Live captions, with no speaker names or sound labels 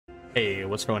Hey,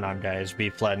 what's going on, guys?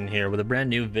 Bflattened here with a brand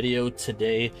new video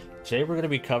today. Today we're going to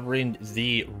be covering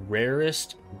the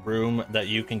rarest room that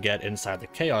you can get inside the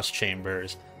Chaos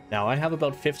Chambers. Now, I have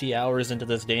about 50 hours into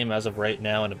this game as of right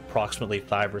now in approximately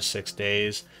 5 or 6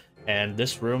 days, and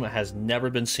this room has never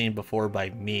been seen before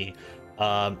by me.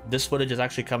 This footage is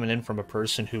actually coming in from a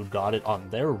person who got it on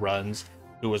their runs,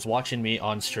 who was watching me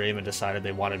on stream and decided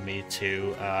they wanted me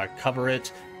to cover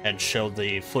it and show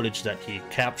the footage that he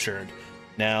captured.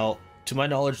 Now, to my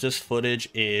knowledge, this footage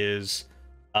is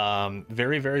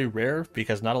very, very rare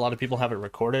because not a lot of people have it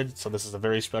recorded, so this is a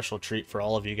very special treat for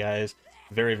all of you guys.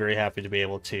 Very, very happy to be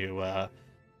able to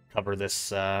cover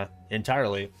this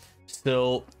entirely.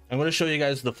 So I'm going to show you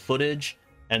guys the footage,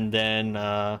 and then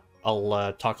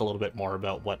I'll talk a little bit more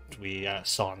about what we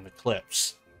saw in the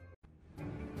clips.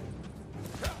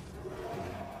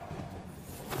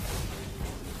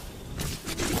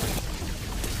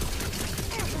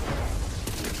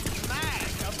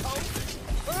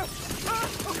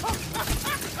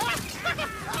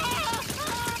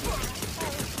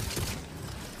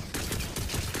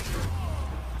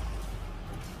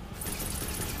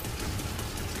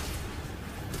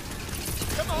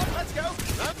 Come on, let's go! No.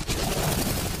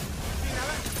 You know,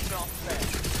 that's not fair.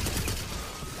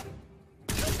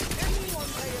 Does anyone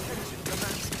pay attention to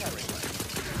Matt's character?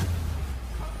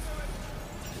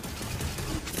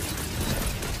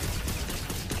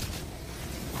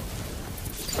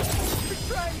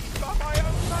 Betrayed by my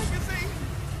own magazine!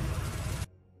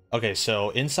 Okay, so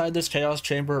inside this Chaos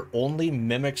Chamber, only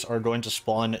mimics are going to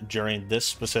spawn during this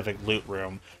specific loot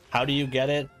room. How do you get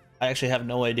it? I actually have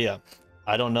no idea.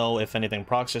 I don't know if anything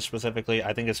procs it specifically.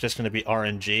 I think it's just going to be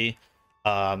RNG.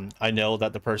 I know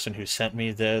that the person who sent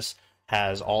me this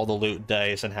has all the loot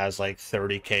dice and has like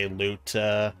 30k loot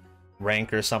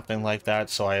rank or something like that,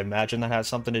 so I imagine that has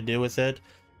something to do with it.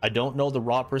 I don't know the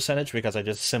raw percentage because I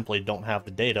just simply don't have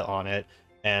the data on it,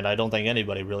 and I don't think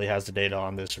anybody really has the data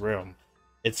on this room.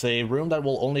 It's a room that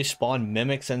will only spawn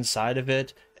mimics inside of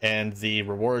it, and the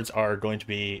rewards are going to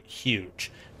be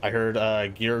huge. I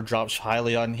heard gear drops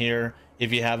highly on here.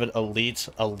 If you have it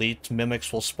elite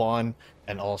mimics will spawn,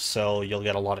 and also you'll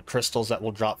get a lot of crystals that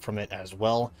will drop from it as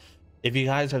well. If you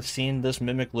guys have seen this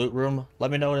mimic loot room,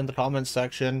 let me know it in the comments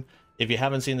section. If you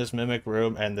haven't seen this mimic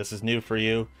room and this is new for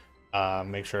you,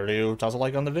 make sure to toss a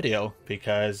like on the video,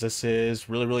 because this is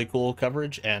really, really cool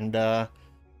coverage, and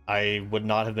I would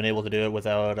not have been able to do it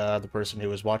without the person who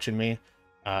was watching me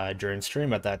during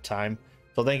stream at that time.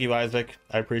 So thank you, Isaac.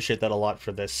 I appreciate that a lot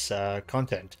for this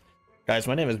content. Guys,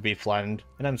 my name is Bflattened,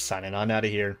 and I'm signing on out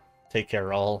of here. Take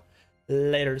care, all.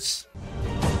 Laters.